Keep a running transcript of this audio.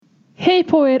Hej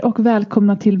på er och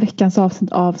välkomna till veckans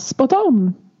avsnitt av Spot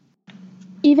On.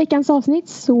 I veckans avsnitt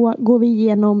så går vi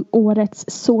igenom årets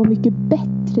Så mycket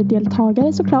bättre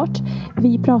deltagare såklart.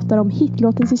 Vi pratar om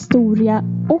hitlåtens historia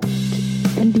och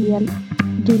en del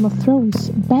Game of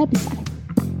Thrones bebisar.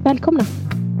 Välkomna!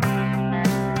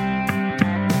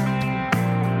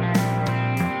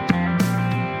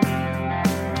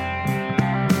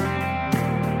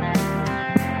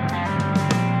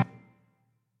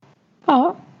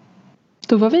 Ja,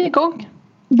 då var vi igång.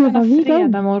 Då var vi igång.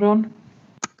 Fredag morgon.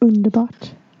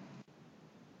 Underbart.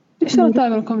 Jag känner att det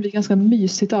här kommer bli ett ganska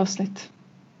mysigt avsnitt.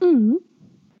 Mm.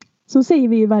 Så säger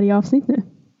vi i varje avsnitt nu.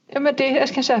 Ja, men det är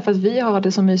kanske för att vi har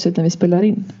det så mysigt när vi spelar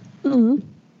in. Mm.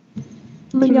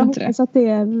 Men jag hoppas att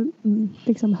det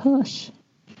liksom hörs.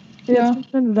 Ja. Jag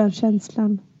tror ändå den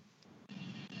känslan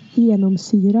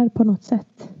genomsyrar på något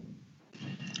sätt.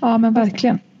 Ja, men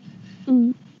verkligen.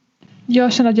 Mm.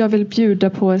 Jag känner att jag vill bjuda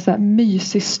på en så här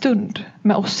mysig stund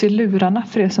med oss i lurarna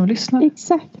för er som lyssnar.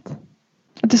 Exakt.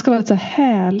 Att det ska vara så här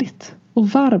härligt och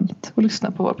varmt att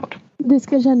lyssna på vår podd. Det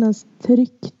ska kännas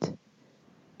tryggt.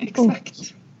 Exakt. Och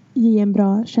ge en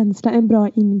bra känsla, en bra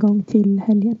ingång till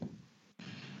helgen.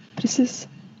 Precis.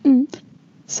 Mm.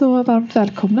 Så varmt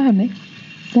välkomna hörni.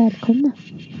 Välkomna.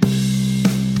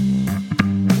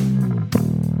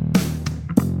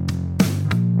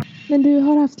 Men du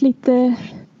har haft lite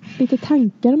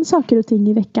tankar om saker och ting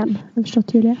i veckan. Jag har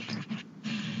förstått, Julia.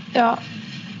 Ja,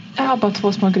 jag har bara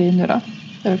 2 små grejer nu då.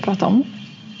 Jag vill prata om.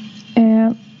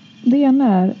 Det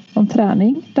ena är om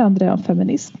träning. Det andra är om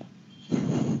feminism.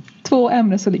 2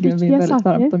 ämnen som ligger mig väldigt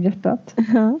varmt om hjärtat.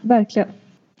 Uh-huh. Verkligen.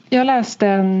 Jag läste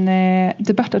en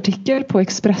debattartikel på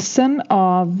Expressen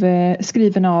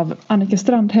skriven av Annika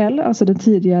Strandhäll, alltså den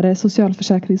tidigare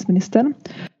socialförsäkringsministern,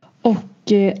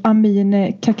 och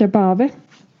Amin Kakabaveh.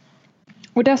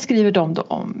 Och där skriver de då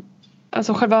om,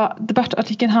 alltså själva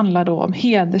debattartikeln handlar då om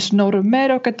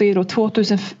hedersnormer och att det är då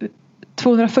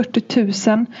 240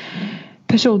 000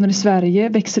 personer i Sverige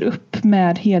växer upp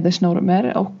med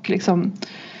hedersnormer och liksom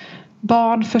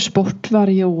barn förs bort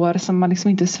varje år som man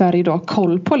liksom inte i Sverige då har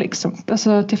koll på liksom.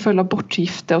 Alltså till följd av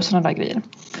bortgifte och sådana där grejer.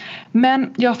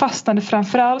 Men jag fastnade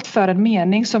framförallt för en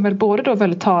mening som är både då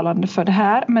väldigt talande för det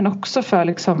här men också för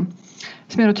liksom,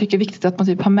 som jag då tycker är viktigt att man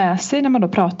typ har med sig när man då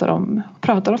pratar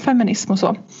om feminism och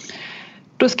så.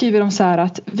 Då skriver de så här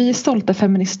att vi är stolta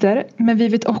feminister, men vi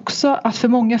vet också att för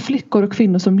många flickor och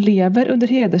kvinnor som lever under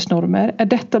hedersnormer är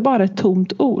detta bara ett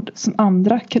tomt ord som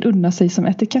andra kan unna sig som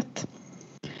etikett.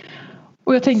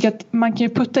 Och jag tänker att man kan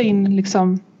ju putta in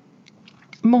liksom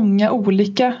många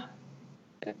olika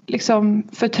liksom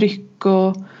förtryck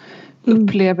och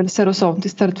upplevelser och sånt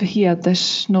istället för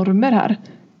hedersnormer här.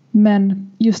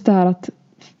 Men just det här att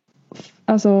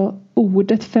alltså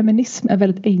ordet feminism är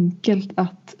väldigt enkelt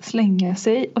att slänga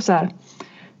sig och så här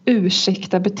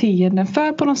ursäkta beteenden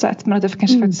för på något sätt, men att det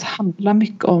kanske faktiskt handlar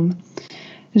mycket om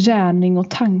gärning och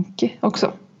tanke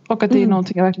också. Och att det är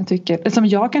någonting jag verkligen tycker, som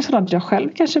jag kanske att jag själv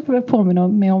kanske behöver påminna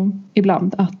mig om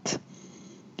ibland, att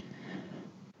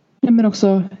men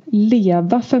också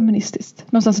leva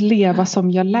feministiskt. Någonstans leva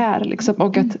som jag lär liksom,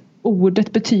 och att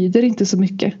ordet betyder inte så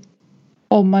mycket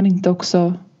om man inte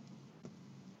också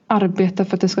arbetar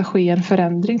för att det ska ske en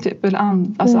förändring typ, eller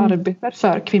alltså arbetar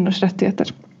för kvinnors rättigheter.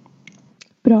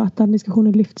 Bra att den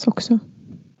diskussionen lyfts också.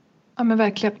 Ja, men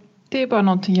verkligen. Det är bara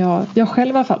någonting jag själv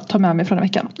i alla fall tar med mig från den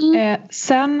veckan.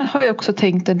 Sen har jag också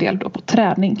tänkt en del då på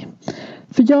träning.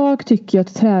 För jag tycker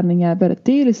att träning är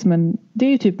det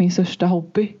är typ min största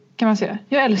hobby, kan man säga.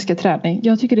 Jag älskar träning.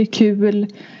 Jag tycker det är kul.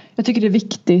 Jag tycker det är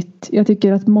viktigt. Jag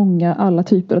tycker att alla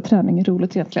typer av träning är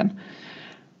roligt egentligen.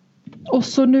 Och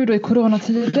så nu då i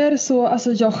coronatider så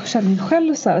alltså jag känner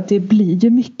själv så här att det blir ju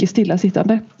mycket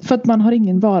stillasittande. För att man har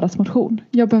ingen vardagsmotion.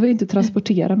 Jag behöver inte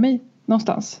transportera mig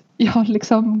någonstans. Jag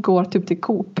liksom går typ till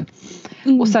Coop.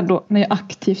 Och sen då när jag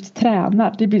aktivt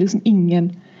tränar, det blir liksom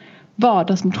ingen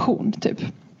vardagsmotion typ.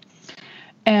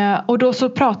 Och då så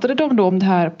pratade de då om det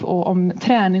här om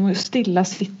träning och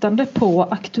stillasittande på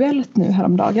Aktuellt nu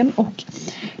häromdagen. Och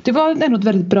det var ändå ett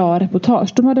väldigt bra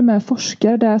reportage. De hade med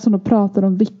forskare där som då pratade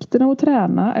om vikten av att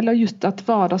träna. Eller just att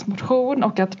vardagsmotion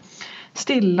och att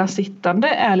stillasittande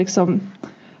är liksom...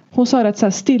 Hon sa att så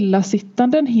här,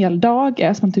 stillasittande en hel dag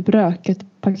är som att typ röka ett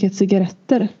paket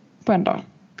cigaretter på en dag.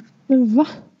 Men va?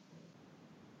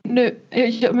 Nu,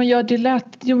 det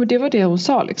var det hon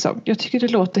sa liksom. Jag tycker det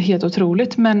låter helt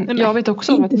otroligt. Men jag vet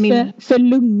också att för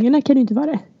lungorna kan det inte vara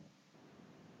det.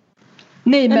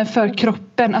 Nej, men för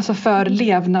kroppen, alltså för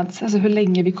levnads, alltså hur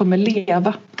länge vi kommer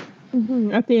leva.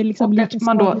 Att det är liksom och att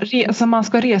man då man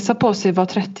ska resa på sig var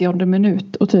 30:e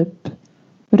minut och typ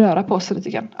röra på sig lite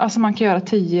grann. Alltså man kan göra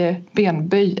 10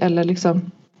 benböj eller liksom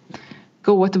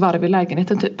gå ett varv i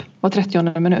lägenheten typ var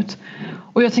 30:e minut.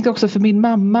 Och jag tänker också för min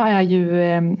mamma är ju,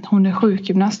 hon är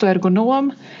sjukgymnast och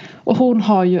ergonom. Och hon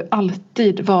har ju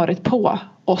alltid varit på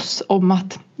oss om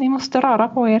att ni måste röra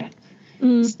på er.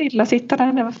 Stillasittande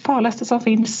är det farligaste som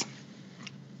finns.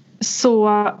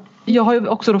 Så jag har ju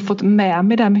också då fått med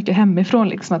mig det här mycket hemifrån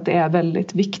liksom, att det är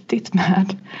väldigt viktigt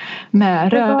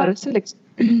med rörelse liksom.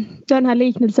 Den här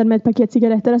liknelsen med ett paket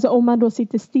cigaretter, alltså om man då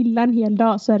sitter stilla en hel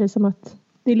dag så är det som att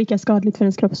det är lika skadligt för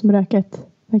ens kropp som att röka ett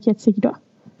paket cigg då.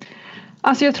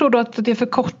 Alltså jag tror då att det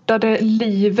förkortade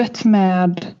livet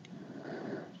med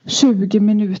 20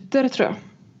 minuter tror jag.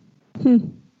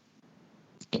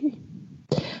 Okay.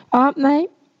 Ja, nej.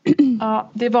 Ja,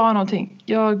 det var någonting.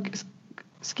 Jag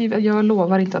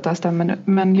lovar inte att det här stämmer nu.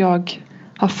 Men jag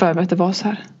har för mig att det var så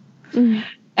här.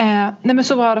 Nej men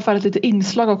så var det i alla fall ett litet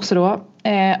inslag också då.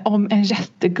 Om en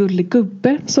jättegullig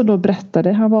gubbe som då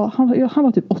berättade. Han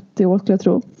var typ 80 år skulle jag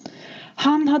tro.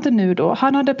 Han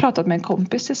hade pratat med en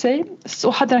kompis till sig.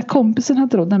 Så den här kompisen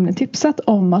hade då nämligen tipsat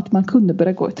om att man kunde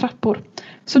börja gå i trappor.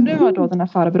 Så nu har då den här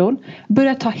farbrorn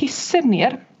börjat ta hissen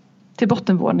ner till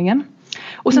bottenvåningen.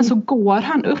 Och sen så går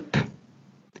han upp.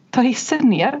 Tar hissen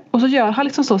ner. Och så gör han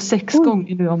liksom så 6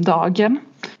 gånger nu om dagen.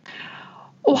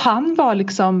 Och han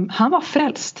var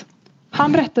frälst.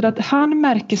 Han berättade att han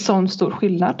märker sån stor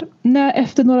skillnad.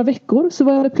 Efter några veckor så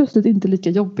var det plötsligt inte lika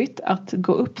jobbigt att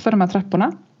gå upp för de här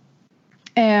trapporna.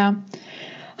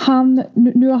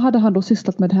 Nu hade han då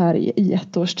sysslat med det här i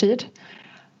 1 års tid.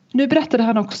 Nu berättade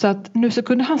han också att nu så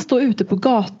kunde han stå ute på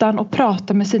gatan och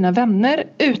prata med sina vänner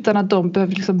utan att de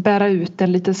behövde liksom bära ut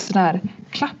en liten sån här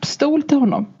klappstol till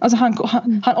honom. Alltså han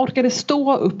orkade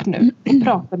stå upp nu och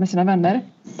prata med sina vänner.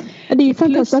 Det är ju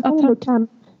fantastiskt att han kan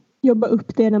jobba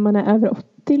upp det när man är över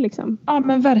 80 liksom. Ja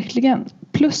men verkligen.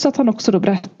 Plus att han också då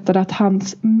berättade att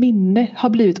hans minne har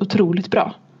blivit otroligt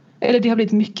bra. Eller det har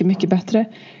blivit mycket, mycket bättre.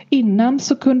 Innan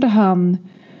så kunde han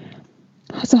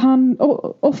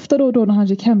ofta då när han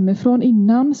gick hemifrån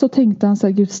innan så tänkte han så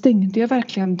här, gud stängde jag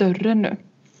verkligen dörren nu?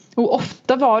 Och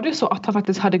ofta var det så att han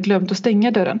faktiskt hade glömt att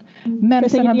stänga dörren. Men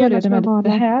sen han började med det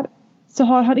här så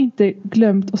har han inte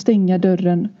glömt att stänga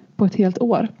dörren på ett helt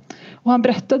år. Och han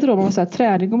berättade då om att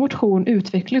träning och motion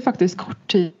utvecklar faktiskt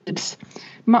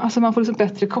man får liksom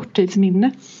bättre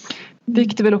korttidsminne.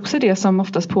 Vilket är väl också det som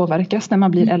oftast påverkas när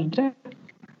man blir äldre.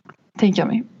 Tänker jag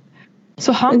mig.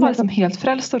 Så han var liksom helt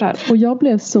frälst av det här. Och jag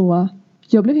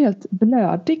blev helt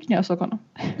blödig när jag såg honom.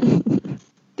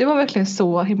 Det var verkligen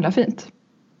så himla fint.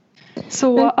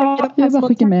 Så jag vill bara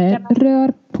skicka med.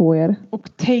 Rör på er. Och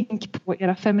tänk på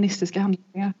era feministiska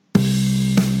handlingar.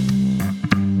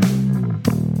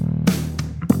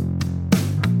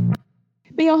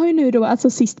 Men jag har ju nu då, alltså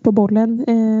sist på bollen,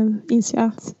 inser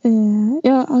jag.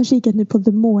 Jag har kikat nu på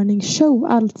The Morning Show,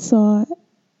 alltså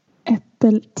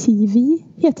Apple TV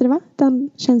heter det va? Den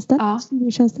tjänsten? Ja,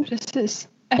 precis.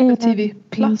 Apple TV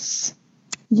Plus.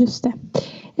 Just det.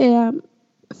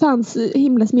 Fanns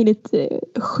himla smidigt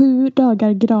 7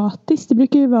 dagar gratis. Det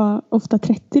brukar ju vara ofta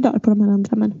 30 dagar på de här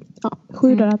andra, men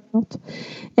 7 dagar något.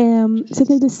 Så jag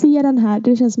tänkte se den här.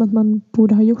 Det känns som att man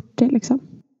borde ha gjort det liksom.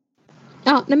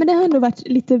 Ja, nej men det har ändå varit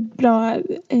lite bra.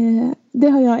 Det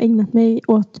har jag ägnat mig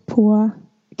åt på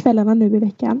kvällarna nu i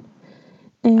veckan.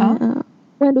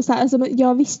 Och ändå så här, alltså,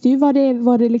 jag visste ju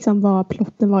vad det liksom var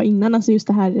plotten var innan. Alltså just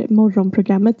det här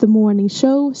morgonprogrammet, The Morning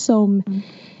Show, som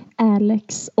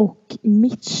Alex och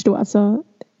Mitch då, alltså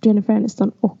Jennifer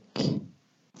Aniston och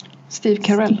Steve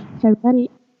Carell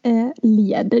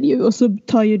leder ju. Och så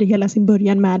tar ju det hela sin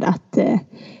början med att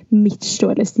Mitch då,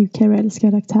 eller Steve Carells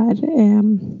karaktär,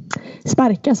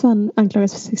 sparkas och han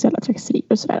anklagas för sexuella trakasserier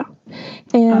och sådär.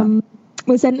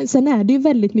 Och sen är det ju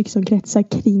väldigt mycket som kretsar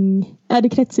kring, det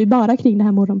kretsar ju bara kring det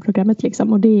här morgonprogrammet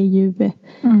liksom, och det är ju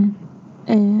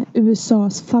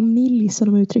USAs familj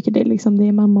som de uttrycker det liksom. Det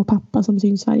är mamma och pappa som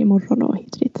syns varje morgon och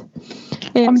hit dit.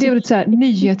 Men det är väl ett så här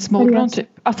nyhetsmorgon typ.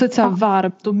 Alltså ett så här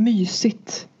varmt och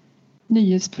mysigt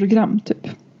nyhetsprogram typ.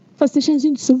 Fast det känns ju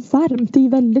inte så varmt. Det är ju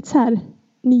väldigt så här,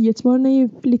 nyhetsmorgon är ju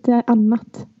lite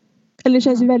annat. Eller det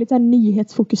känns ju väldigt så här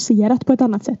nyhetsfokuserat på ett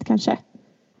annat sätt kanske.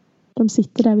 De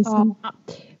sitter där vid sin...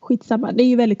 Skitsamma. Det är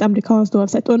ju väldigt amerikanskt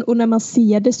oavsett. Och när man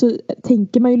ser det så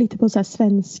tänker man ju lite på så här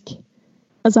svensk...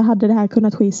 Alltså hade det här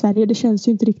kunnat ske i Sverige? Det känns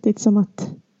ju inte riktigt som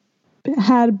att...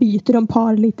 Här byter de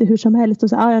par lite hur som helst. Och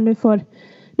så nu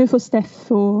får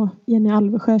Steff och Jenny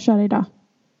Alvesjö köra idag.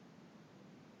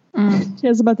 Det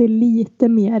känns som att det är lite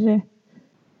mer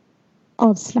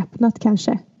avslappnat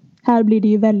kanske. Här blir det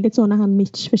ju väldigt så när han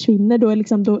Mitch försvinner.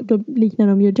 Då liknar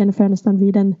de ju Jennifer Aniston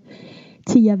vid en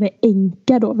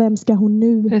tv-änka då. Vem ska hon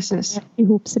nu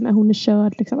ihop sig med? Hon är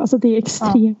körd liksom. Alltså det är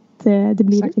extremt, det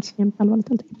blir extremt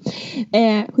allvarligt.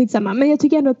 Skitsamma. Men jag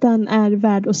tycker ändå att den är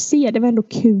värd att se. Det var ändå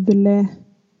kul.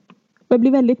 Jag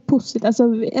blir väldigt positiv.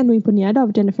 Alltså ändå imponerad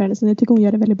av Jennifer Aniston. Jag tycker hon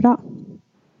gör det väldigt bra.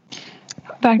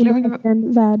 Verkligen.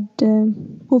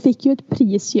 Hon fick ju ett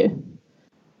pris ju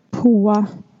på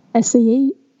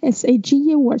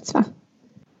SAG Awards, va?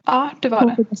 Ja, det var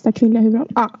det. För bästa kvinnliga huvudroll.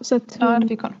 Ja, så att det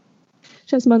fick hon.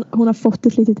 Känns som att hon har fått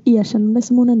ett litet erkännande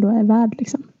som hon ändå är värd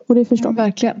liksom. Och det förstår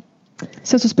verkligen.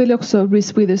 Sen så spelar också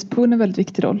Reese Witherspoon en väldigt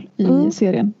viktig roll i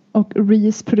serien. Och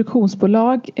Reese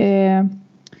produktionsbolag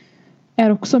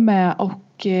är också med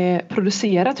och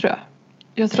producerar, tror jag.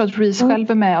 Jag tror att Reese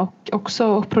själv är med och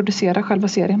också producerar själva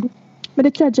serien. Men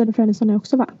det tror jag Jennifer Aniston är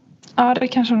också, va? Ja, det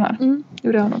kanske hon är.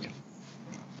 Jo, det har hon nog.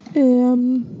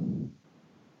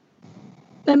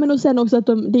 Nej, men och sen också att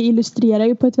det illustrerar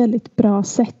ju på ett väldigt bra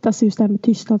sätt. Alltså just det här med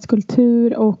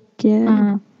tystnadskultur och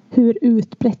hur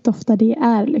utbrett ofta det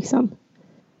är liksom.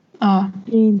 Ja,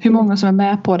 hur många som är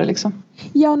med på det liksom.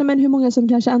 Ja, men hur många som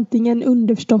kanske antingen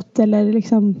underförstått eller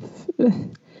liksom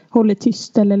håller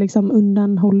tyst eller liksom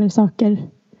undanhåller saker.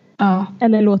 Ja.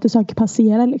 Eller låter saker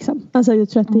passera liksom. Alltså jag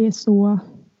tror att det är så.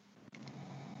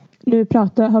 Nu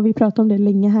har vi pratat om det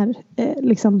länge här.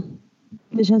 Liksom,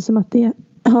 det känns som att det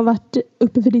har varit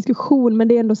uppe för diskussion. Men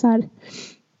det är ändå så här.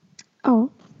 Ja.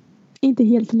 Inte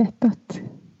helt lätt att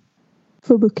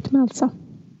få bukt med alltså.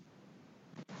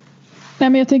 Nej,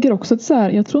 men jag tänker också att så här.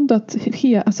 Jag tror inte att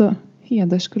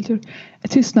hederskultur.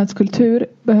 Tystnadskultur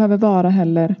behöver vara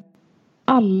heller.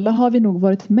 Alla har vi nog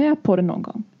varit med på det någon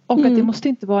gång. Och att det måste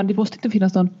inte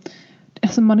finnas någon.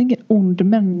 Alltså man är ingen ond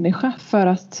människa för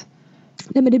att.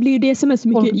 Nej, men det blir ju det som är så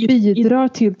mycket bidrar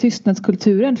till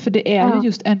tystnadskulturen, för det är ju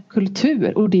just en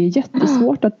kultur och det är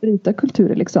jättesvårt att bryta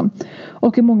kulturer liksom.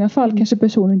 Och i många fall kanske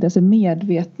personer inte ens är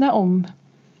medvetna om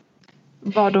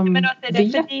vad de vet,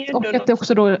 och att det är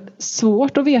också då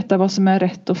svårt att veta vad som är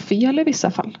rätt och fel i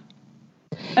vissa fall.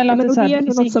 Eller men det är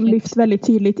något som lyfts väldigt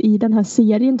tydligt i den här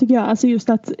serien tycker jag. Alltså just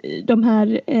att de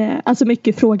här, alltså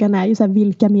mycket frågan är ju så här,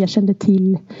 vilka mer kände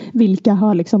till, vilka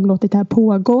har liksom låtit det här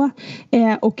pågå.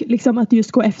 Och liksom att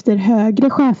just gå efter högre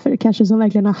chefer kanske som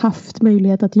verkligen har haft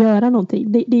möjlighet att göra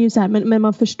någonting. Det är ju så här, men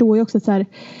man förstår ju också att så här,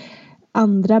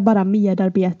 andra bara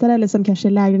medarbetare eller som kanske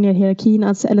är lägre ner i hierarkin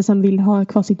alltså, eller som vill ha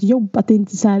kvar sitt jobb. Att det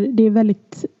inte så här, det är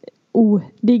väldigt,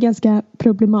 det är ganska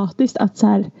problematiskt att så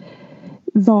här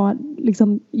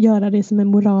liksom göra det som är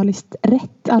moraliskt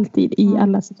rätt alltid i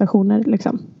alla situationer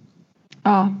liksom.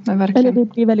 Ja, men verkligen. Eller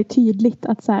det blir väldigt tydligt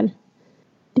att så här,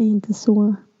 det är inte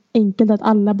så enkelt att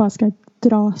alla bara ska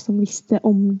dra som visste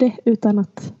om det utan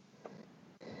att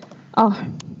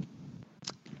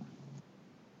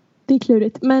det är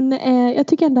klurigt. Men jag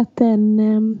tycker ändå att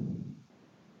den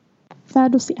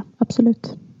värd att se,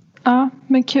 absolut. Ja,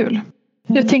 men kul.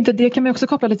 Jag tänkte att det kan man också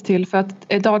koppla lite till för att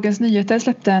Dagens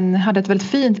Nyheter hade ett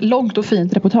väldigt långt och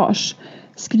fint reportage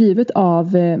skrivet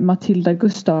av Matilda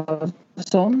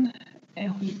Gustafsson.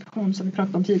 Hon som vi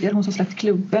pratade om tidigare, hon som släppt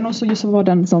Klubben och så just var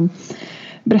den som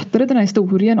berättade den här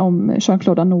historien om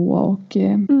Jean-Claude Arnault och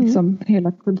liksom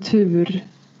hela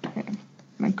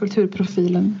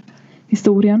kulturprofilen,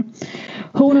 historien.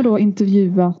 Hon har då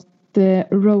intervjuat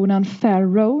Ronan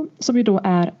Farrow som ju då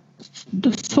är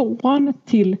son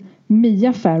till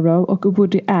Mia Farrow och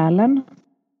Woody Allen.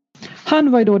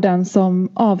 Han var ju då den som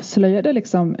avslöjade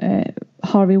liksom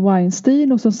Harvey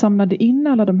Weinstein och som samlade in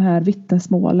alla de här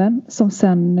vittnesmålen som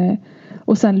sen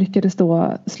lyckades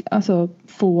då alltså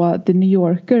få The New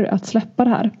Yorker att släppa det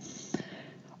här.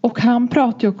 Och han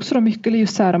pratar ju också då mycket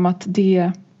just så här om att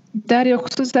det där är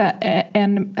också så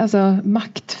här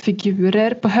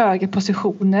maktfigurer på höga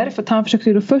positioner, för att han försökte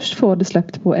ju då först få det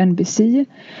släppt på NBC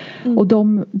och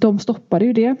de stoppade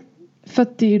ju det. För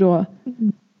att det är ju då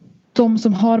de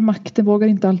som har makten vågar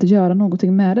inte alltid göra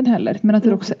någonting med den heller. Men att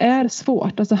det också är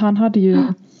svårt. Alltså han hade ju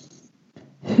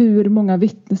hur många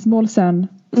vittnesmål sen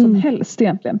som helst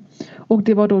egentligen. Och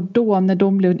det var då när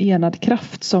de blev en enad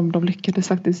kraft som de lyckades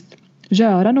faktiskt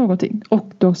göra någonting.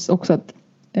 Och då också att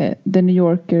The New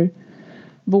Yorker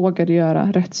vågade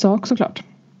göra rätt sak såklart.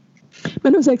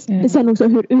 Men sen också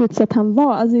hur utsatt han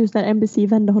var. Alltså just när NBC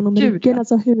vände honom ryggen.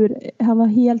 Alltså hur han var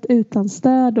helt utan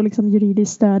stöd och liksom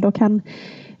juridiskt stöd. Och han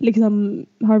liksom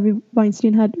Harvey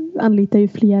Weinstein anlitar ju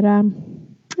flera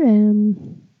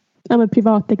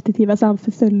privatdetektiver. Alltså han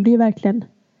förföljde ju verkligen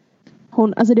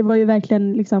alltså det var ju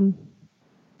verkligen liksom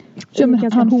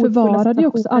han förvarade ju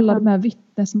också alla de här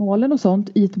vittnesmålen och sånt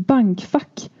i ett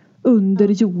bankfack under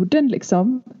jorden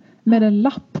liksom. Med en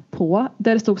lapp på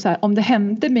där det stod så här: om det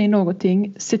händer mig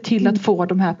någonting, se till att få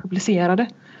de här publicerade.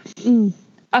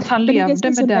 Att han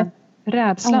levde med den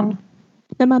rädslan. Ja.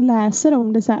 När man läser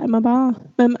om det så här, man bara,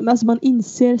 alltså man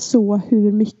inser så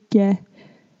hur mycket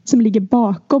som ligger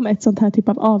bakom ett sånt här typ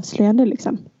av avslöjande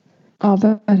liksom.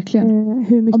 Ja, verkligen.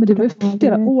 Hur mycket men det var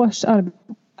flera års arbete.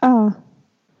 Ja.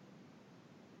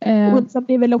 Och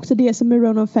det är väl också det som med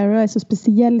Ronan Farrow är så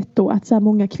speciellt då, att så här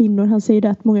många kvinnor, han säger det,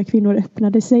 att många kvinnor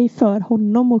öppnade sig för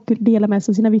honom och delade med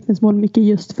sig av sina vittnesmål mycket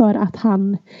just för att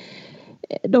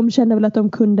de kände väl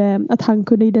att han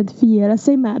kunde identifiera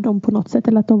sig med dem på något sätt,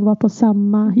 eller att de var på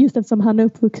samma, just eftersom han är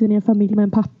uppvuxen i en familj med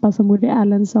en pappa som Woody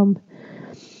Allen som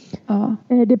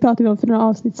det pratade vi om för några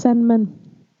avsnitt sen, men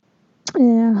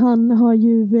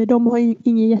de har ju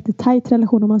ingen jättetajt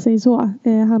relation om man säger så.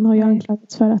 Han har ju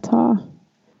anklagats för att ha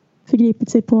förgripit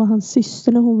sig på hans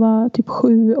syster när hon var typ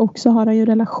 7, och så har han ju en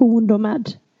relation då med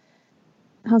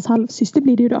hans halvsyster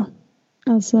blir det ju då.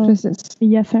 Alltså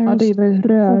via Farrows. Ja, det är väl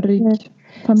rörig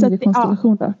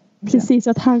familjekonstellation där. Precis,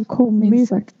 att han kommer ju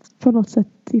på något sätt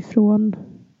ifrån.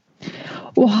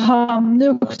 Och han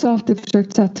har också alltid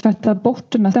försökt så här, tvätta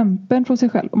bort den här stämpeln från sig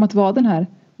själv om att vara den här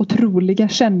otroliga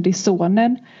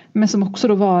kändissonen, men som också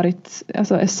då varit,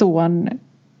 alltså är son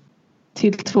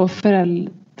till 2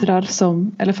 föräldrar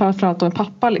som, eller framförallt då en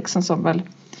pappa liksom, som väl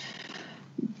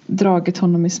dragit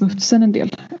honom i smutsen en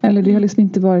del. Eller det har liksom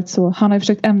inte varit så. Han har ju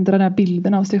försökt ändra den här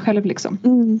bilden av sig själv liksom.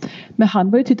 Men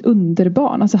han var ju typ ett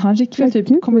underbarn. Alltså han gick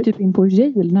väl kom typ in på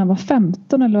Yale när han var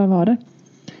 15 eller vad var det?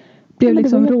 Blev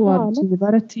liksom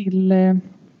rådgivare till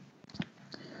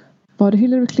var det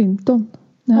Hillary Clinton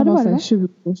när han var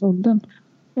 20-årsåldern.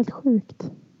 Helt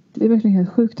sjukt. Det är verkligen helt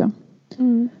sjukt, ja.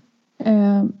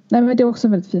 Nej, men det är också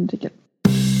en väldigt fin artikel.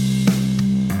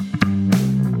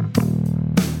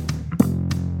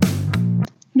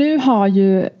 Nu har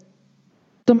ju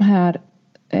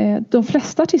de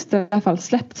flesta artister i alla fall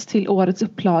släppts till årets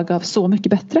upplaga av Så mycket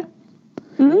bättre.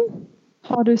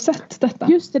 Har du sett detta?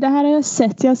 Just det här har jag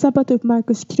sett. Jag har sappat upp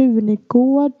Markus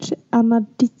Krunegård, Anna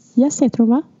Diaz heter hon,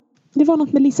 va? Det var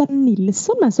något med Lisa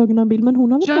Nilsson med, såg någon bild, men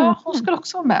hon har väl hon ska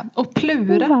också vara med. Och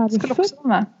Plura ska också vara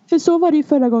med. För så var det ju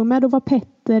förra gången med. Då var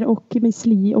Petter och Miss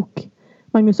Li och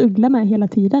Magnus Uggla med hela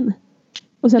tiden.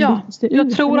 Och sen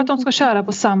jag tror att de ska köra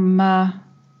på samma.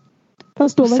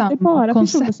 Fast då var det bara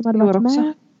personer som hade varit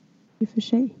med i och för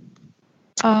sig.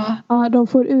 Ja, de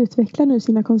får utveckla nu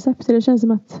sina koncept. Det känns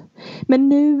som att. Men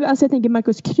nu, alltså jag tänker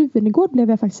Markus Krunegård blev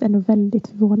jag faktiskt ändå väldigt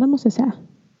förvånad, måste jag säga.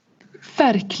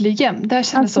 Verkligen. Det här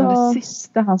kändes som det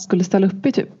sista han skulle ställa upp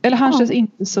i typ. Eller han känns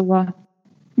inte så.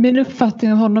 Min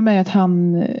uppfattning av honom är att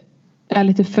han är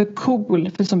lite för cool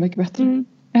för Så mycket bättre.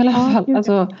 I alla fall,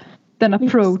 alltså den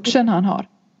approachen han har.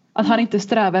 Att han inte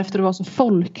strävar efter att vara så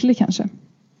folklig kanske.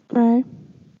 Nej.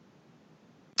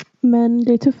 Men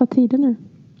det är tuffa tider nu.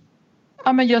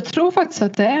 Ja, men jag tror faktiskt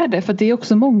att det är det. För det är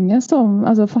också många som,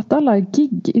 alltså fattar alla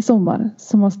gig i sommar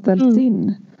som har ställts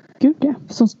in. Gud, ja.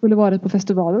 Som skulle varit på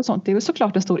festivaler och sånt. Det är väl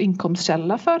såklart en stor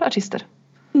inkomstkälla för artister.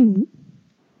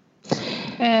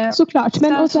 Såklart.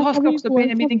 Men så ska också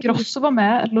Benjamin Ingrosso vara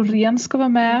med. Loreen ska vara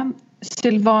med.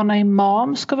 Silvana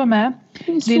Imam ska vara med.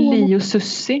 Lili och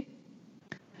Sussi.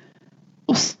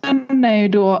 Och sen är ju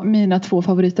då mina 2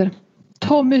 favoriter.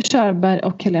 Tommy Körberg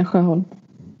och Helen Sjöholm.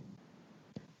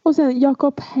 Och sen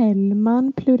Jakob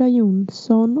Hellman, Plura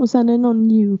Jonsson. Och sen är det någon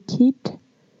New Kid.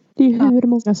 Det är ju hur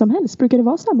många som helst. Brukar det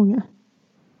vara så här många?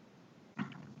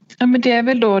 Ja, men det är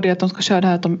väl då det att de ska köra det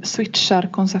här att de switchar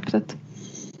konceptet.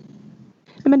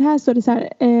 Men här står det så här.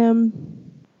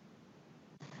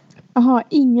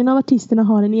 Ingen av artisterna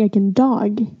har en egen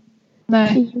dag.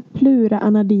 Nej. Plura,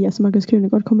 Anna Diaz och Markus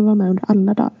Krunegård kommer vara med under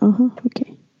alla dagar.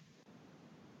 Okej.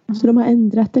 Så de har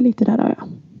ändrat det lite där då, ja.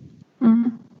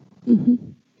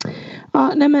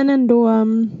 Ja, nej men ändå.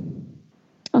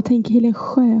 Jag tänker Helen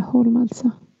Sjöholm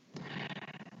alltså.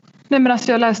 Nej, men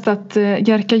alltså jag läste att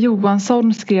Jerka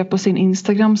Johansson skrev på sin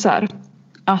Instagram så här.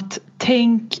 Att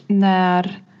tänk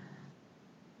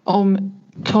om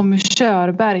Tommy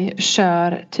Körberg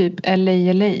kör typ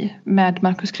LA med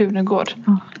Markus Krunegård.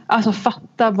 Alltså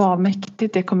fatta vad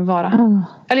mäktigt det kommer vara.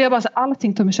 Eller jag bara säger,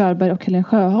 allting Tommy Körberg och Helen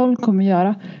Sjöholm kommer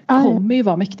göra kommer ju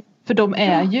vara mäktigt. För de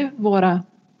är ju våra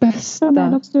bästa. De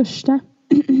är de största.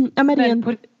 Ja, men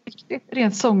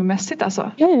rent sångmässigt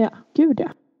alltså. Ja. Gud, ja.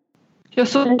 Jag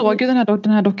såg ju den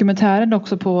här dokumentären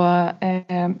också på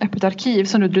Öppet arkiv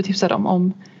som du tipsade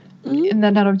om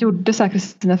när de gjorde så här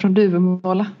Kristina från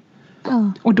Duvemåla.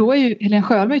 Och då är ju Helen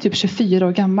Sjöholm typ 24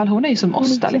 år gammal. Hon är ju som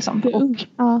oss där liksom.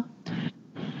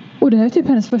 Och det här är typ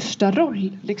hennes första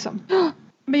roll liksom.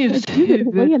 Men just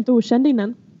hon var helt okänd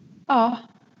innan. Ja.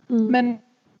 Men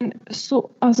så,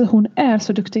 alltså hon är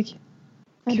så duktig.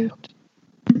 Gud.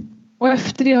 Och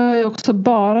efter det har jag också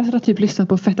bara typ lyssnat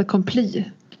på Fait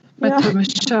Accompli. med Thomas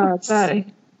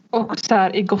Körberg. Och så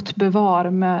här i gott bevar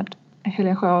med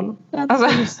Helen Sjöholm.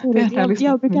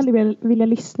 Jag brukar aldrig vilja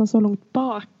lyssna så långt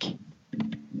bak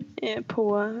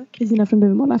på Kristina från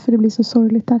Duvemåla, för det blir så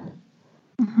sorgligt där.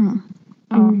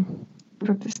 Ja,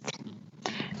 faktiskt.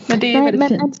 Men det är väldigt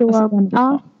fint.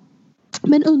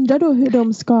 Men undrar då hur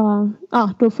de ska...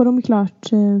 Ja, då får de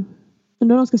klart...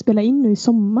 Undrar de ska spela in nu i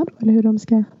sommar då, eller hur de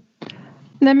ska...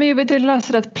 Nej, men jag vet inte,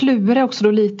 läser att Plura är också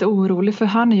då lite orolig, för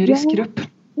han är ju riskgrupp.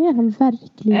 Det är han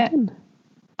verkligen.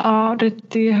 Ja,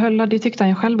 det tyckte han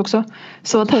ju själv också.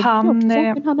 Så att han...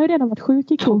 Men han har ju redan varit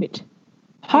sjuk i covid.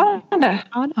 Har han det?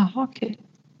 Ja. Jaha, okej.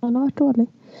 Han har varit dålig.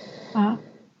 Ja.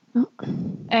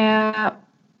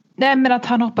 Nej, men att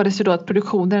han hoppades ju då att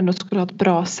produktionen ändå skulle ha ett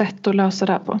bra sätt att lösa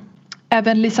det här på.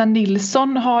 Även Lisa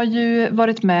Nilsson har ju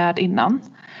varit med innan.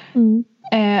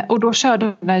 Och då körde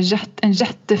hon en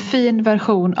jättefin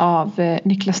version av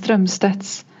Niklas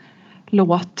Strömstedts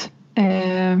låt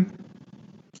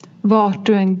Vart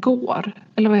du än går.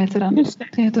 Eller vad heter den? Just det.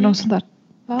 Det heter något sånt där.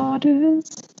 Vart du än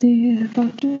ser,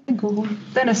 vart du än går.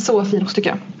 Den är så fin också, tycker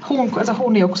jag.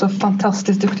 Hon är också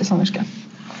fantastiskt duktig sångerska.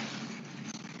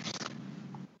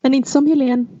 Men inte som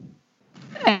Helene.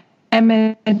 Nej,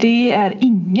 men det är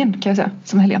ingen, kan jag säga,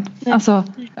 som Helene. Nej. Alltså,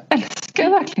 jag älskar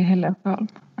verkligen Helene Sjöholm.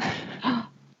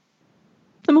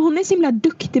 Men hon är så himla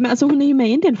duktig. Alltså hon är ju med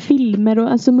i en del filmer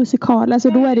och alltså musikaler. Alltså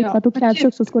då är det klart, då krävs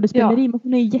också skådespeleri. Men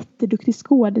hon är en jätteduktig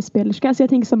skådespelerska. Alltså jag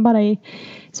tänker som bara i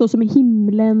Så som i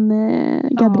himlen,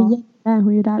 Gabriella är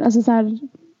hon ju där. Alltså så här,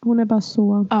 hon är bara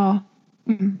så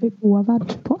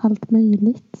begåvad på allt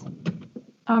möjligt.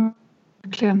 Ja,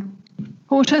 verkligen.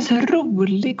 Hon känns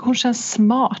rolig, hon känns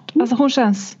smart. Alltså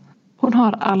hon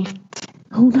har allt.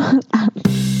 Hon har allt.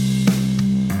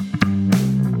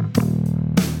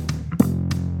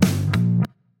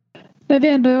 När vi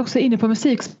ändå är också inne på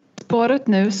musikspåret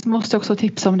nu, så måste jag också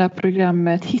tipsa om det här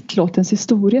programmet Hitlåtens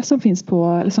historia som finns på,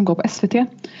 eller som går på SVT.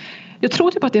 Jag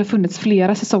tror typ att det har funnits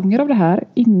flera säsonger av det här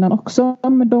innan också,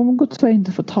 men de går tror jag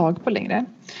inte få tag på längre.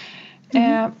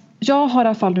 Jag har i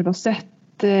alla fall nu då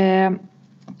sett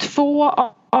 2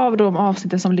 av de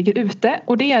avsnitten som ligger ute,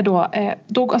 och det är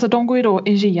då alltså de går ju då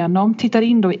igenom, tittar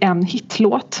in då i en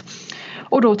hitlåt.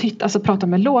 Och då pratar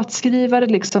med låtskrivare,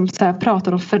 liksom så här,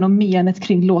 pratar om fenomenet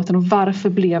kring låten och varför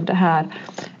blev det här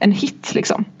en hit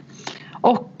liksom.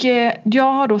 Och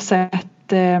jag har då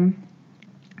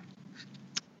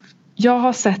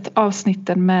sett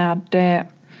avsnitten med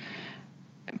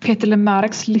Peter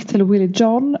Lemarks Little Willie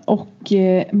John och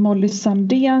Molly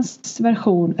Sandéns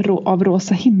version av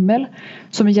Rosa himmel,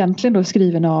 som egentligen då är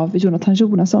skriven av Jonathan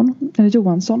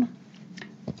Johansson.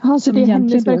 Ja, så det är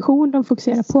hennes version de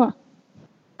fokuserar på?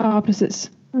 Ja,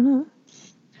 precis.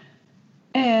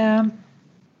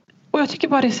 Och jag tycker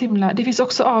bara det är så himla... Det finns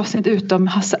också avsnitt utom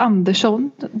Hasse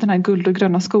Andersson, den här Guld och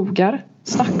gröna skogar.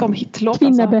 Snacka om hitlåt.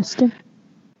 Kvinnaböske. Alltså.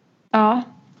 Ja.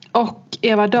 Och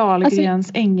Eva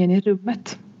Dahlgrens Ängen i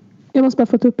rummet. Jag måste bara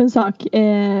få ta upp en sak.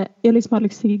 Jag lyssnade på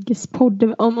Alex Sigges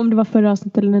podd, om det var förra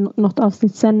avsnitt eller något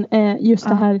avsnitt sen. Just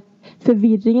det här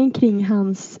förvirringen kring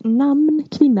hans namn,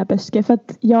 Kvinnaböske. För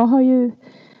att jag har ju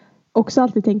också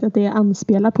alltid tänkt att det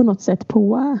anspelar på något sätt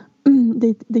på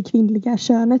det kvinnliga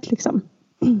könet liksom.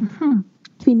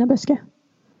 Kvinnaböske.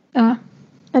 Ja.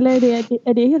 Eller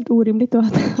är det helt orimligt då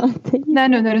att Nej,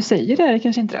 nu när du säger det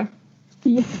kanske inte det. Det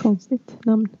är jättekonstigt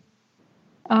namn.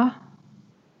 Ja.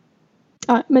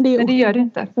 Ja, men det gör det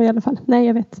inte. I alla fall. Nej,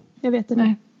 jag vet det.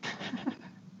 Nej.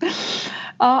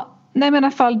 Ja, nej, men i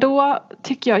alla fall då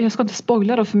tycker jag ska inte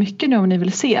spoila då för mycket nu om ni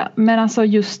vill se. Men alltså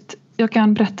just, jag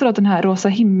kan berätta att den här Rosa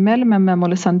himmel med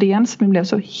Molly Sandén som blev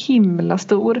så himla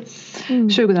stor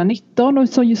 2019 och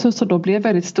så då blev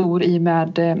väldigt stor i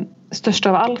med Störst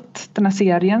av allt, den här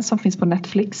serien som finns på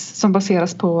Netflix som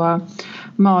baseras på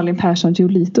Malin Persson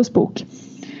Giolitos bok.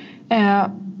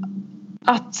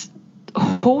 Att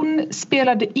hon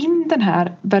spelade in den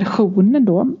här versionen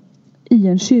då i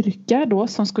en kyrka då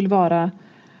som skulle vara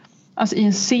alltså i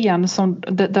en scen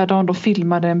där de då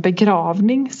filmade en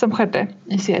begravning som skedde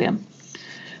i serien.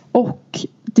 Och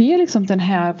det är liksom den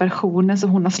här versionen som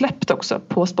hon har släppt också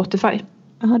på Spotify.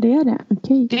 Ja, det är det.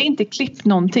 Okej. Det är inte klippt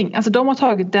någonting. Alltså de har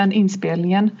tagit den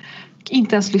inspelningen,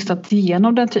 inte ens lyssnat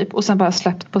igenom den typ och sen bara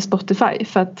släppt på Spotify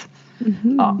för att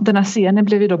den här scenen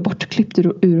blev ju då bortklippt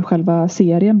ur själva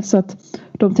serien, så att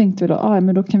de tänkte väl då,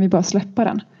 men då kan vi bara släppa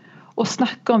den. Och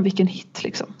snacka om vilken hit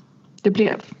liksom det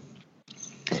blev.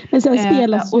 Men sen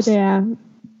spelas ju det.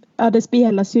 Ja, det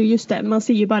spelas ju just det. Man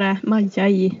ser ju bara Maja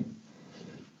i.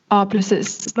 Ja,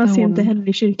 precis. Man ser inte henne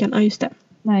i kyrkan. Ja, just det.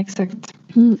 Nej, exakt.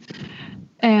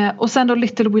 Och sen då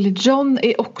Little Willie John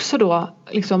är också då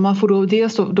liksom, man får då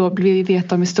dels då bli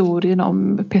veta om historien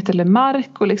om Peter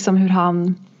Lemark och liksom hur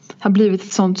han har blivit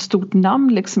ett sånt stort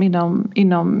namn liksom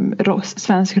inom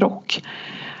svensk rock.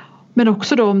 Men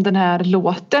också då om den här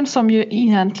låten som ju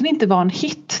egentligen inte var en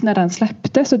hit när den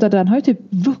släpptes, utan den har ju typ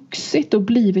vuxit och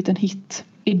blivit en hit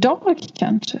idag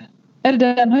kanske. Eller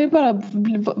den har ju bara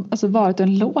varit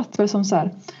en låt väl som så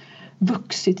här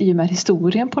vuxit i och med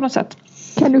historien på något sätt.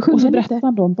 Kan du sjunga och så lite? berättar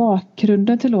han då om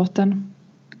bakgrunden till låten.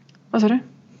 Vad sa du?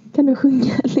 Kan du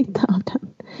sjunga lite av den?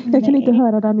 Jag kan inte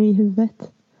höra den i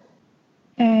huvudet.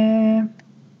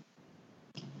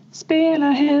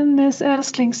 Spela hennes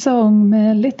älsklingssång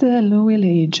med Little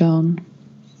Willie John.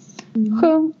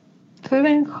 Sjung för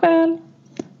en själv.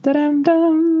 Dam,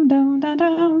 dam, dam, dam,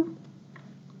 dam.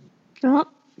 Ja,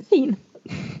 fin.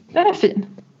 Den är fin.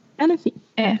 Den är fin.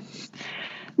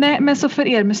 Nej, men så för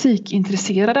er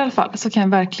musikintresserade i alla fall så kan jag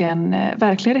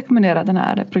verkligen rekommendera den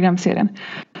här programserien.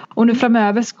 Och nu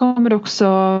framöver så kommer det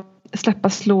också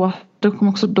släppas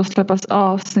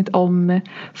avsnitt om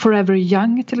Forever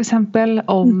Young till exempel,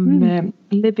 om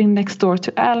Living Next Door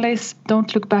to Alice,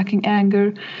 Don't Look Back in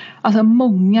Anger. Alltså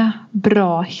många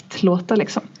bra hitlåtar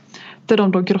liksom. Där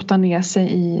de då grottar ner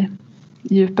sig i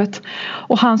djupet.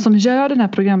 Och han som gör den här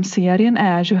programserien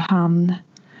är ju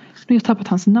nu har jag tappat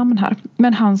hans namn här.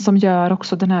 Men han som gör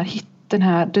också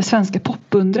det svenska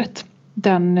popundret.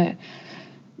 Den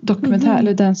dokumentär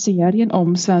eller den serien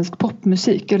om svensk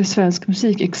popmusik eller svensk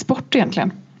musikexport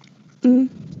egentligen.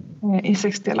 I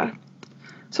 6 delar.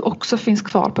 Så också finns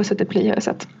kvar på SVT Play har jag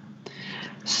sett.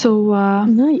 Så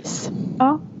nice.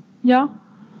 Ja.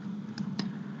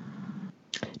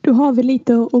 Då har vi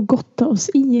lite att gotta oss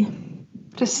i.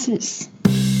 Precis.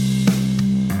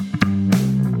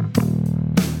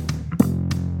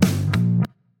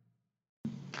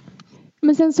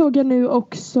 Men sen såg jag nu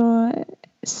också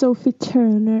Sophie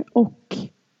Turner och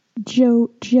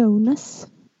Jonas.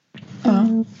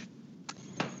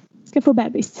 Ska få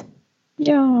bebis.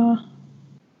 Ja.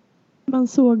 Man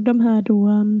såg de här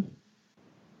då.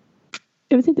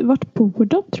 Jag vet inte vart bor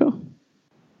de tror.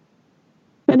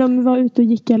 Men de var ute och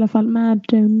gick i alla fall med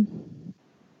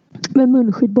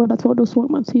munskydd båda två. Då såg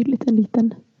man tydligt en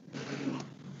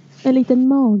liten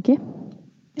mage.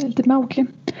 Lite mage.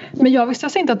 Men jag visste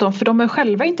alltså inte för de har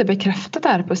själva inte bekräftat det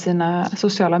här på sina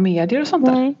sociala medier och sånt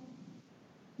där.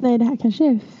 Nej, det här kanske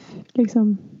är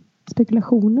liksom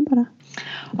spekulationer bara.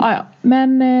 Ja.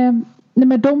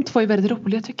 Men de två är väldigt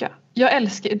roliga tycker jag. Jag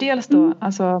älskar dels då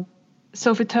alltså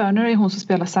Sophie Turner är hon som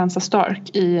spelar Sansa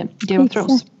Stark i Game of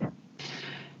Thrones.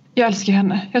 Jag älskar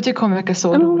henne. Jag tycker hon verkar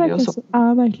så rolig och så.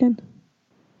 Ja, verkligen.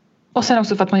 Och sen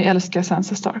också för att man ju älskar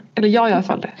Sansa Stark. Eller jag i alla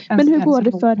fall det. Men hur går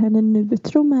det för henne nu?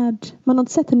 Man har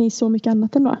inte sett henne i så mycket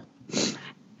annat ändå.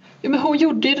 Ja, men hon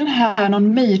gjorde ju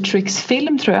någon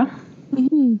Matrix-film tror jag.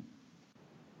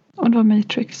 Och det var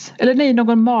Matrix. Eller nej,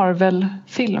 någon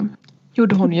Marvel-film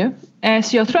gjorde hon ju.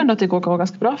 Så jag tror ändå att det går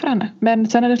ganska bra för henne. Men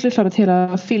sen är det klart att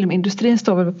hela filmindustrin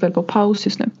står väl på paus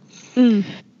just nu.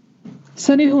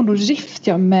 Sen är hon då gift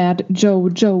med Joe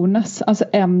Jonas. Alltså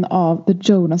en av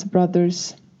The Jonas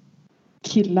Brothers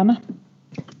killarna.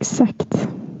 Exakt.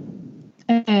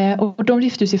 Och de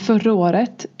gifte sig förra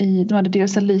året. De hade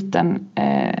dels en liten...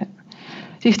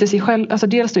 gifte sig själv, alltså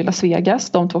dels i Las Vegas.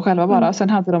 De två själva bara. Sen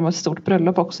hade de ett stort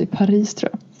bröllop också i Paris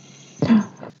tror jag.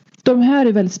 De här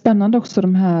är väldigt spännande också.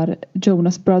 De här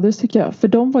Jonas Brothers tycker jag. För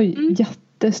de var ju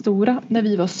jättestora när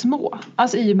vi var små.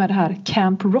 Alltså i och med det här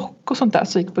Camp Rock och sånt där.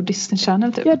 Så gick på Disney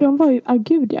Channel typ. Ja, de var ju,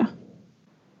 gud ja.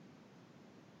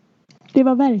 Det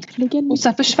var verkligen... Och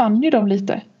sen försvann ju de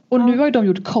lite. Och nu har ju de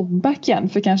gjort comeback igen.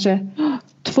 För kanske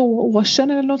 2 år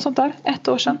sedan eller något sånt där. 1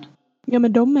 år sedan. Ja,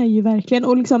 men de är ju verkligen...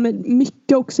 Och liksom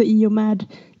mycket också i och med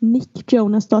Nick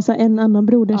Jonas då. Så en annan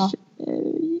broders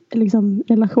liksom,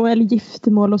 relation eller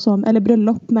giftermål och så. Eller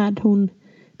bröllop med hon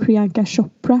Priyanka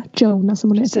Chopra Jonas som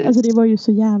hon heter. Alltså det var ju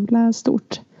så jävla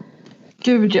stort.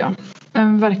 Gud ja.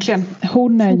 Verkligen.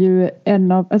 Hon är ju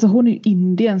hon är ju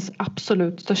Indiens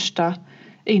absolut största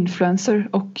influencer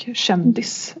och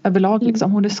kändis överlag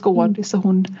liksom. Hon är skådis och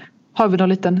hon har väl en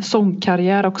liten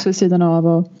sångkarriär också i sidan av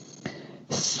och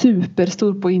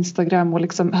superstor på Instagram och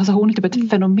liksom, alltså hon är typ ett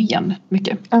fenomen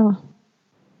mycket. Ja.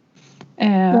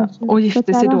 Och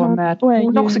gifte sig då med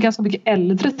hon är också ganska mycket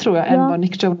äldre tror jag än vad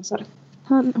Nick Jonas är.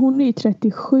 Hon är ju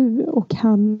 37 och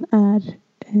han är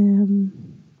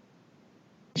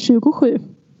 27.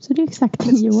 Så det är exakt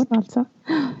 10 år alltså.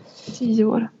 10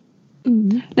 år.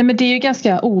 Nej men det är ju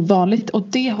ganska ovanligt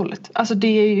åt det hållet. Alltså det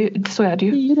är ju, så är det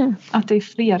ju. Det är det. Att det är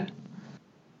fler.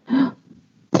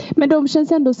 Men de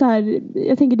känns ändå så här,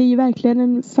 jag tänker det är ju verkligen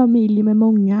en familj med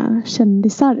många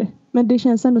kändisar. Men det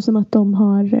känns ändå som att de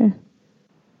har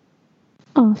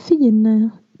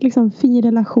fin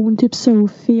relation. Typ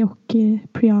Sophie och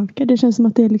Priyanka. Det känns som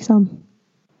att det är liksom...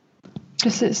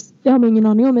 Precis. Jag har ingen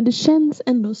aning om, men det känns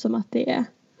ändå som att det är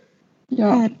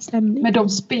härlig stämning. Men de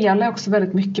spelar också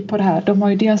väldigt mycket på det här. De har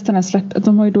ju dels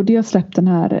släppt den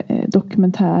här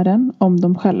dokumentären om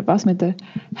dem själva som heter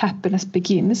Happiness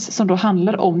Begins, som då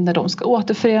handlar om när de ska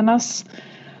återförenas.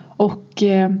 Och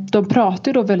de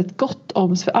pratar ju då väldigt gott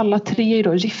om, för alla tre är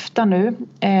då gifta nu.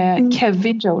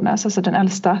 Kevin Jonas, alltså den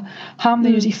äldsta, han är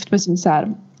ju gift med sin så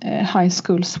här, high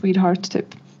school sweetheart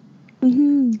typ.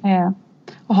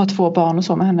 Och har 2 barn och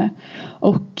så med henne.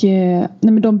 Och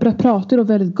men de pratar då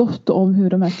väldigt gott om hur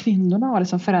de här kvinnorna har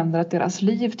liksom förändrat deras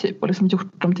liv typ, och liksom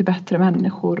gjort dem till bättre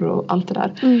människor och allt det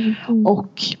där.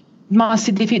 Och man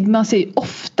ser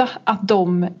ofta att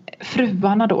de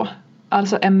fruarna då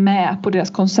alltså är med på deras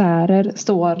konserter,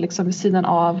 står liksom vid sidan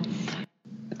av.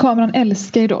 Kameran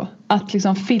älskar ju då att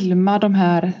liksom filma de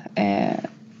här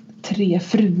 3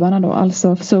 fruarna då,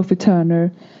 alltså Sophie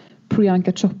Turner,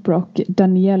 Priyanka Chopra och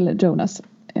Danielle Jonas,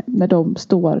 när de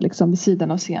står liksom vid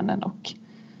sidan av scenen. Och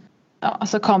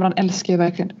alltså kameran älskar ju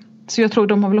verkligen. Så jag tror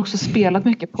de har väl också spelat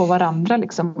mycket på varandra,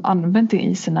 liksom använt det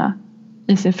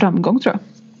i sin framgång, tror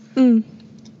jag.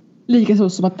 Likaså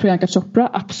som att Priyanka Chopra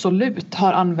absolut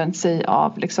har använt sig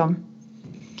av liksom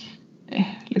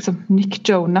Nick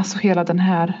Jonas och hela den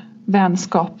här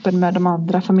vänskapen med de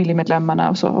andra familjemedlemmarna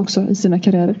och så också i sina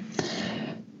karriärer.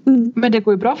 Men det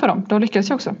går ju bra för dem. De lyckas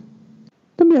ju också.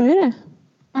 De gör ju det.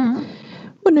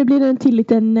 Och nu blir det en till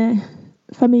liten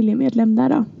familjemedlem där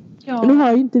då. Ja. Nu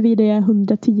har ju inte vi det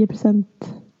 110%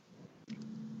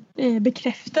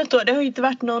 bekräftat då. Det har ju inte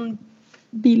varit någon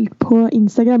bild på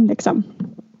Instagram liksom.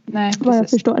 Nej, vad jag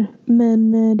förstår.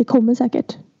 Men det kommer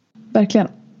säkert. Verkligen.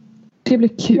 Det blir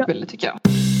kul tycker jag.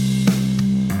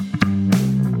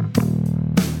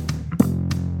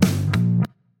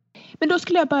 Men då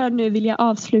skulle jag bara nu vilja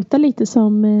avsluta lite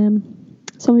som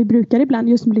vi brukar ibland.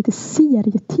 Just med lite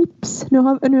serietips. Nu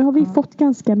har vi fått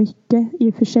ganska mycket i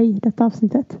och för sig detta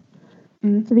avsnittet.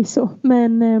 Förvisso.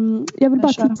 Men jag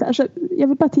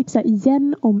vill bara tipsa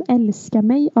igen om Älska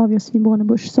mig av Josefin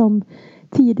Bornebusch, som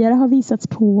tidigare har visats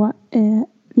på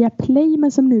via Play,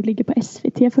 men som nu ligger på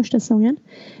SVT första säsongen.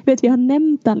 Jag vet, vi har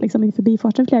nämnt den liksom i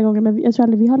förbifarten flera gånger, men jag tror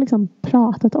aldrig vi har liksom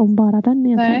pratat om bara den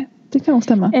egentligen. Nej, det kan nog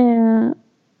stämma.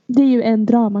 Det är ju en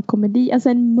dramakomedi, alltså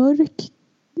en mörk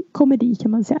komedi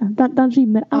kan man säga. Den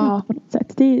rymmer allt på något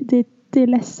sätt. Det är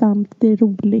ledsamt, det är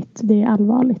roligt, det är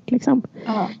allvarligt liksom.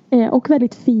 Och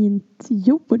väldigt fint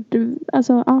gjord.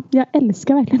 Alltså, jag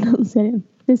älskar verkligen den serien.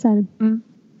 Det är så här,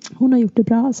 hon har gjort det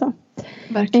bra alltså.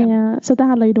 Verkligen. Så det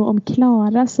handlar ju då om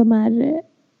Klara som är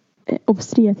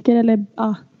obstetriker eller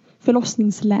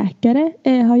förlossningsläkare.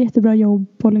 Har jättebra jobb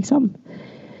och liksom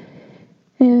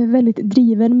väldigt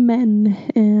driven, men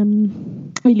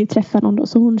vill ju träffa någon då.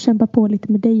 Så hon kämpar på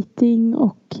lite med dating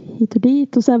och hit och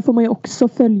dit. Och sen får man ju också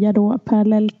följa då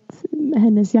parallellt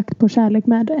hennes jakt på kärlek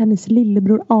med hennes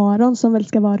lillebror Aron, som väl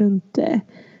ska vara runt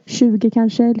 20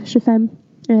 kanske, 25.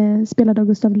 Spelad av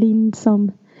Gustav Lind,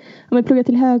 som pluggar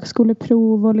till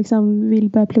högskoleprov och liksom vill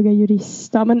börja plugga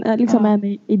jurist. Ja, men liksom är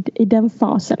med i den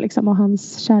fasen liksom, av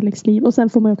hans kärleksliv. Och sen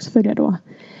får man också följa då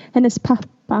hennes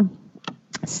pappa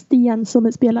Sten, som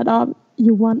är spelad av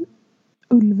Johan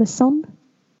Ulveson.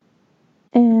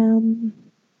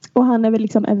 Och han är väl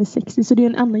liksom över 60, så det är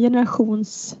en annan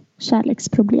generations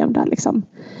kärleksproblem där liksom.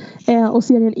 Och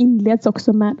serien inleds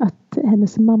också med att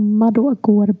hennes mamma då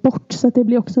går bort, så att det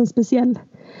blir också en speciell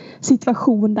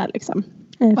situation där liksom.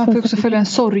 Man får också följa en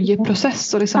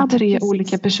sorgeprocess och liksom 3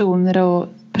 olika personer och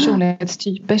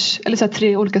personlighetstypers, eller så här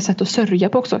 3 olika sätt att sörja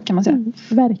på också, kan man säga.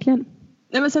 Verkligen.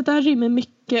 Nej, men så att det här rymmer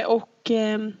mycket och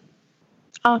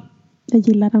jag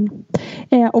gillar den.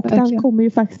 Och verkligen. Den kommer ju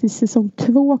faktiskt, säsong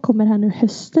 2 kommer här nu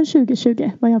hösten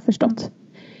 2020, vad jag har förstått.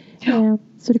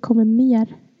 Så det kommer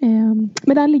mer.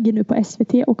 Men den ligger nu på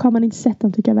SVT, och har man inte sett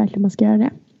den tycker jag verkligen man ska göra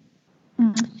det.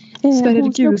 Sverre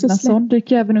Gudnason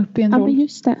dyker även upp i en roll. Ja, men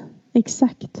just det.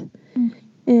 Exakt.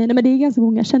 Nej, men det är ganska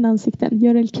många kända ansikten.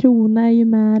 Görel Krona är ju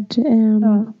med.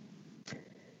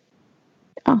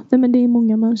 Nej, men det är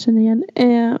många man känner igen.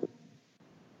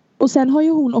 Och sen har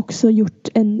ju hon också gjort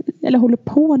eller håller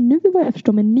på nu vad jag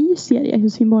förstår med en ny serie hos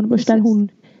Josefin Bornebusch, där hon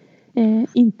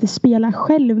inte spelar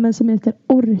själv, men som heter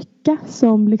Orka,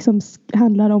 som liksom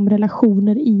handlar om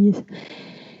relationer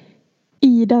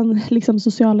i den liksom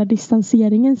sociala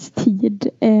distanseringens tid.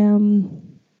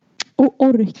 Och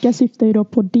orka syftar ju då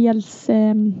på dels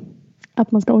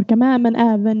att man ska orka med, men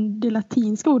även det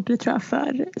latinska ordet tror jag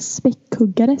för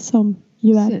späckhuggare, som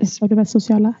ju är ett av de mest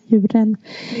sociala djuren.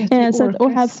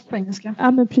 Och här på engelska.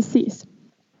 Ja, men precis.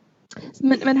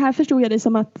 Men här förstod jag det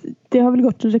som att det har väl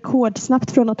gått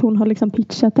rekordsnabbt från att hon har liksom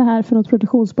pitchat det här för något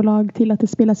produktionsbolag till att det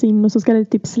spelas in och så ska det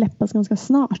typ släppas ganska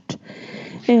snart.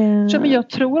 Ja, men jag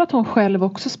tror att hon själv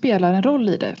också spelar en roll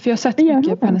i det. För jag har sett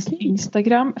mycket på hennes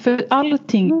Instagram. För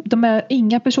allting,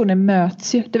 inga personer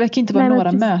möts ju. Det verkar inte vara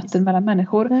några möten mellan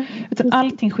människor. Nej, utan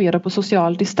allting sker på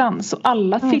social distans. Och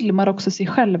alla filmar också sig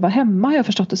själva hemma, har jag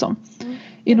förstått det som.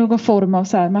 I någon form av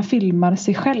så här, man filmar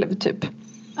sig själv typ.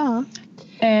 Ja.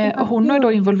 Och hon har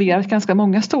då involverat ganska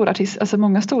många stora artister, alltså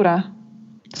många stora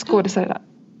skådespelare.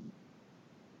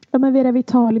 Ja, men Vera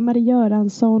Vitali, Marie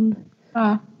Göransson.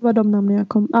 Ja. Var de namnen jag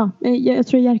kom. Ja, jag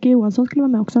tror Jerker Johansson skulle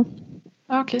vara med också.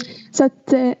 Ja, okej. Så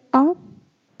att ja,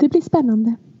 det blir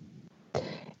spännande.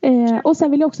 Och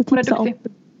sen vill jag också tipsa om.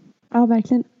 Ja,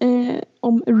 verkligen.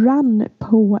 Om Run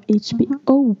på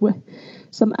HBO.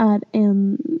 Som är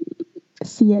en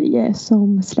serie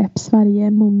som släpps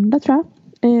varje måndag, tror jag.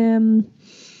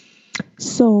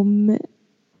 Som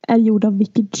är gjord av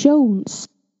Vicky Jones.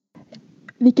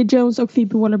 Vicky Jones och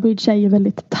Phoebe Waller-Bridge är ju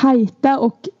väldigt tajta.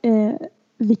 Och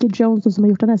Vicky Jones, då, som har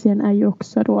gjort den här serien, är ju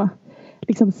också då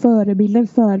liksom förebilden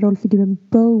för rollfiguren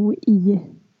Bo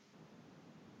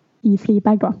i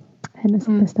Fleabag då. Hennes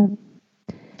bästa.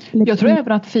 Jag tror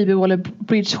även att Phoebe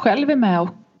Waller-Bridge själv är med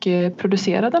och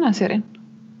producerar den här serien.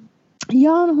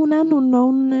 Ja, hon är nog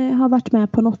någon har varit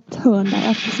med på något hörn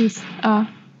där. Precis. Ja.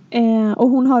 Och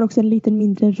hon har också en liten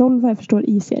mindre roll, vad jag förstår,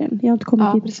 i serien. Jag har inte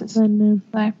kommit dit. Precis. Men,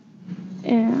 nej.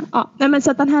 Nej, men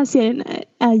så att den här serien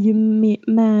är ju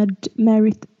med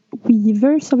Merritt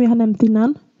Weaver, som vi har nämnt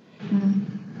innan.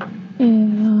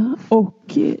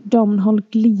 Och Domhnall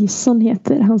Gleeson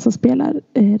heter han som spelar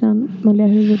den manliga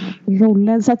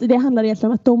huvudrollen. Så att det handlar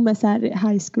egentligen om att de är så här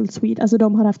high school Swede. Alltså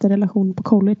de har haft en relation på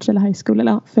college eller high school,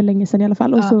 eller för länge sedan i alla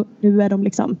fall. Och så nu är de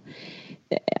liksom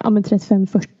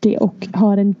 35-40 och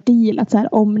har en deal att så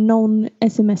här, om någon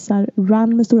smsar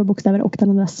run med stora bokstäver och den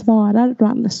andra svarar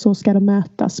run, så ska de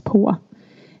mötas på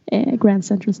Grand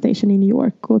Central Station i New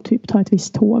York och typ ta ett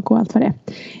visst tåg och allt vad det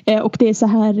är. Och det är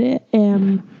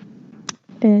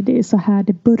så här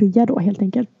det börjar då, helt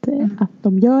enkelt, att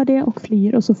de gör det och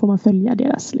flyr, och så får man följa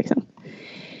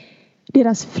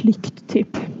deras flykt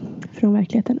typ från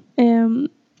verkligheten.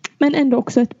 Men ändå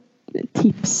också ett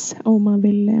tips om man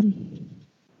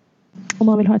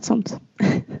vill ha ett sånt.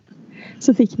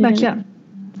 Så fick ni verkligen. det.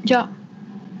 Ja.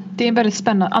 Det är en väldigt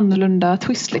spännande, annorlunda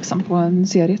twist liksom på en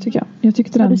serie, tycker jag. Jag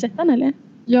tyckte har du sett den, eller?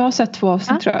 Jag har sett 2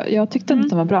 avsnitt, tror jag. Jag tyckte att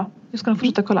den var bra. Jag ska nog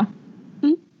fortsätta kolla.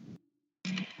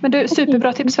 Men du,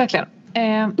 superbra tips verkligen.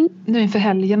 Nu inför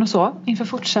helgen och så. Inför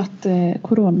fortsatt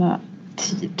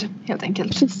coronatid, helt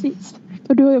enkelt. Precis.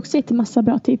 Och du har ju också gett en massa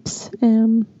bra tips.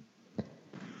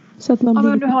 Så att man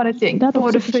men du har ett gäng.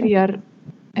 Både för er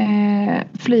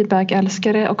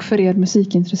Fleabag-älskare och för er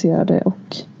musikintresserade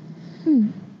och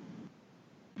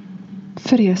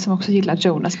för er som också gillar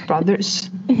Jonas Brothers.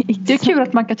 Det är kul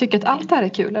att man kan tycka att allt det här är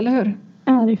kul, eller hur?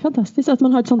 Ja, det är fantastiskt att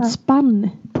man har ett sånt spann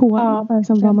på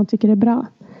vad man tycker är bra.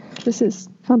 Precis.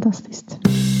 Fantastiskt.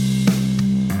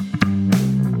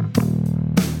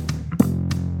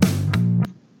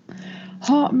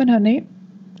 Ja, men hörni.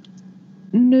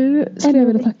 Nu ska jag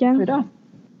vilja tacka för idag.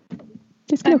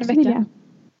 Det skulle jag också vilja.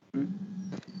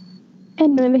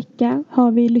 Ännu en vecka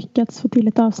har vi lyckats få till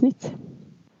ett avsnitt.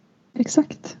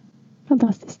 Exakt.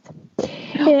 Fantastiskt.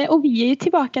 Och vi är ju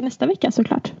tillbaka nästa vecka,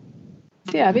 såklart.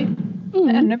 Det är vi.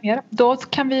 Ännu mer. Då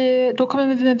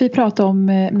kommer vi prata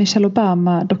om Michelle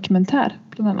Obama-dokumentär,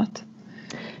 bland annat.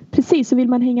 Precis, så vill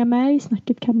man hänga med i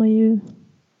snacket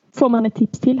får man ett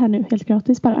tips till här nu, helt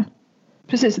gratis bara.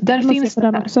 Precis, där finns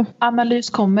den också. Analys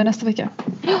kommer nästa vecka.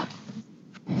 Ja.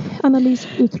 Analys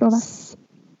utlovas.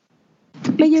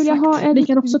 Men Julia, vi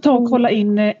kan också ta och kolla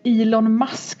in Elon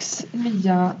Musks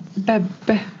nya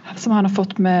bebbe som han har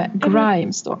fått med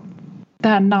Grimes då. Det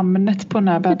här namnet på den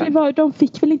här bebben. De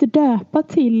fick väl inte döpa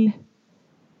till...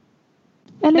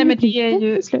 Eller nej, men det är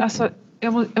ju alltså,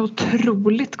 ett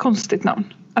otroligt konstigt namn.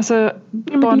 Alltså,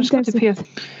 barnet ska typ heta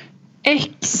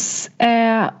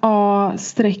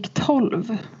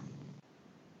XA-12.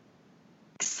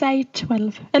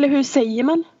 XA-12. Eller hur säger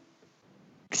man?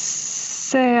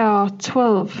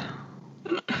 XA-12.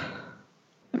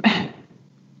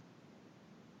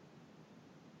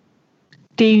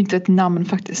 Det är ju inte ett namn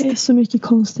faktiskt. Det är så mycket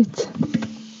konstigt.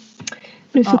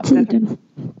 Nu för tiden.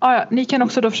 Ja, ni kan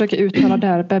också då försöka uttala det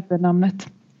här Bebbe-namnet.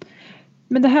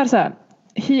 Men det här så här.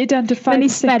 He identified men i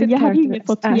Sverige hade ju inte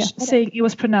fått as saying it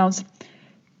was pronounced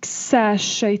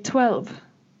XA-12.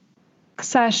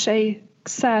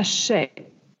 XA-12.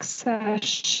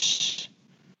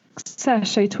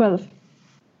 Sashay 12.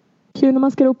 Kul när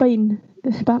man ska ropa in.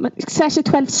 Men Sashay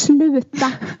 12,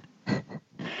 sluta!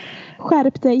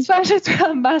 Skärp dig. Sashay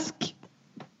 12 mask.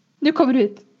 Nu kommer du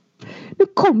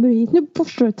hit. Nu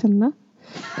borstar du tänderna.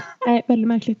 Nej, väldigt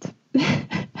märkligt.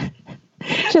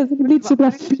 Känns som att det blir inte så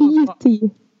bra flyt i.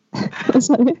 Vad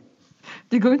sa du?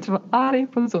 Det går inte att vara arg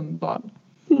på en sån barn.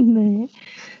 Nej.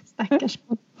 Stackars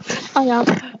barn. Ja.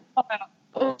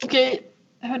 Okej,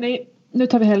 hörni. Nu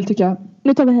tar vi helg tycker jag.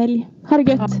 Nu tar vi helg. Ha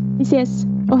det gött. Vi ses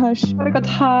och hörs. Ha det gott.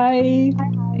 Hej.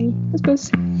 Hej. Puss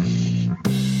puss.